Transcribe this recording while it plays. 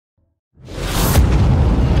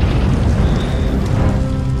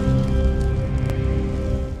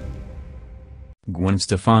Gwen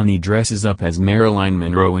Stefani dresses up as Marilyn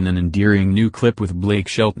Monroe in an endearing new clip with Blake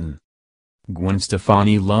Shelton. Gwen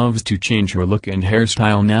Stefani loves to change her look and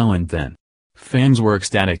hairstyle now and then. Fans were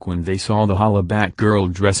ecstatic when they saw the hollaback girl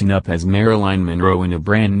dressing up as Marilyn Monroe in a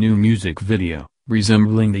brand new music video,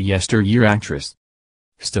 resembling the yesteryear actress.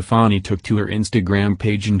 Stefani took to her Instagram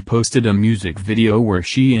page and posted a music video where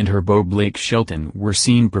she and her beau Blake Shelton were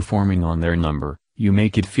seen performing on their number, "You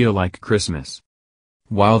Make It Feel Like Christmas."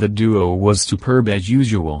 While the duo was superb as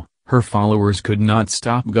usual, her followers could not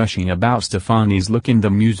stop gushing about Stefani's look in the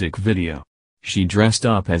music video. She dressed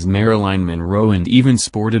up as Marilyn Monroe and even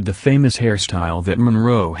sported the famous hairstyle that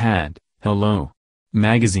Monroe had, Hello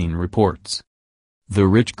magazine reports. The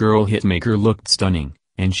rich girl hitmaker looked stunning,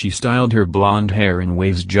 and she styled her blonde hair in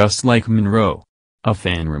waves just like Monroe. A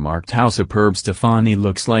fan remarked how superb Stefani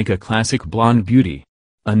looks, like a classic blonde beauty.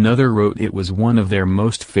 Another wrote it was one of their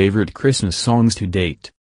most favorite Christmas songs to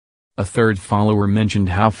date. A third follower mentioned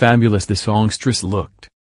how fabulous the songstress looked.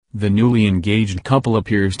 The newly engaged couple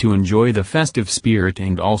appears to enjoy the festive spirit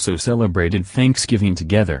and also celebrated Thanksgiving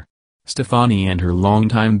together. Stefani and her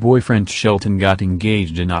longtime boyfriend Shelton got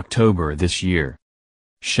engaged in October this year.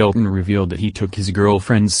 Shelton revealed that he took his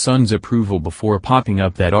girlfriend's son's approval before popping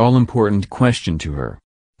up that all-important question to her.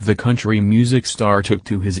 The country music star took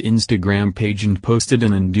to his Instagram page and posted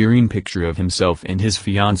an endearing picture of himself and his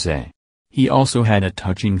fiancée. He also had a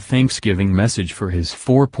touching Thanksgiving message for his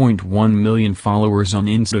 4.1 million followers on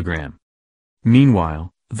Instagram. Meanwhile,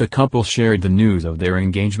 the couple shared the news of their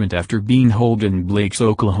engagement after being holed in Blake's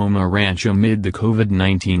Oklahoma ranch amid the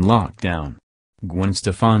COVID-19 lockdown. Gwen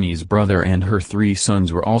Stefani's brother and her 3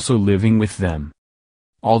 sons were also living with them.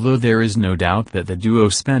 Although there is no doubt that the duo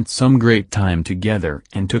spent some great time together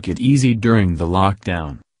and took it easy during the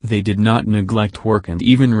lockdown, they did not neglect work and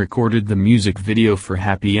even recorded the music video for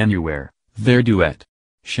Happy Anywhere, their duet.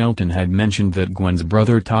 Shelton had mentioned that Gwen's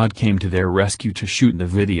brother Todd came to their rescue to shoot the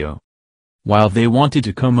video. While they wanted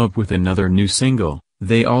to come up with another new single,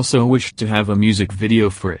 they also wished to have a music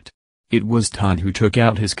video for it. It was Todd who took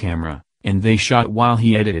out his camera, and they shot while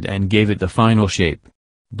he edited and gave it the final shape.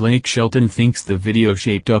 Blake Shelton thinks the video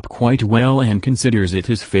shaped up quite well and considers it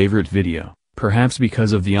his favorite video, perhaps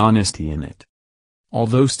because of the honesty in it.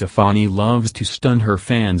 Although Stefani loves to stun her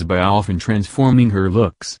fans by often transforming her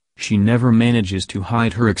looks, she never manages to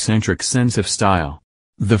hide her eccentric sense of style.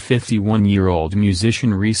 The 51-year-old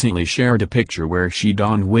musician recently shared a picture where she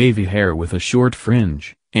donned wavy hair with a short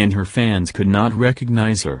fringe, and her fans could not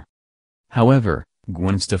recognize her. However,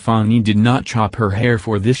 Gwen Stefani did not chop her hair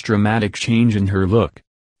for this dramatic change in her look.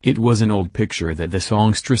 It was an old picture that the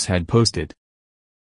songstress had posted.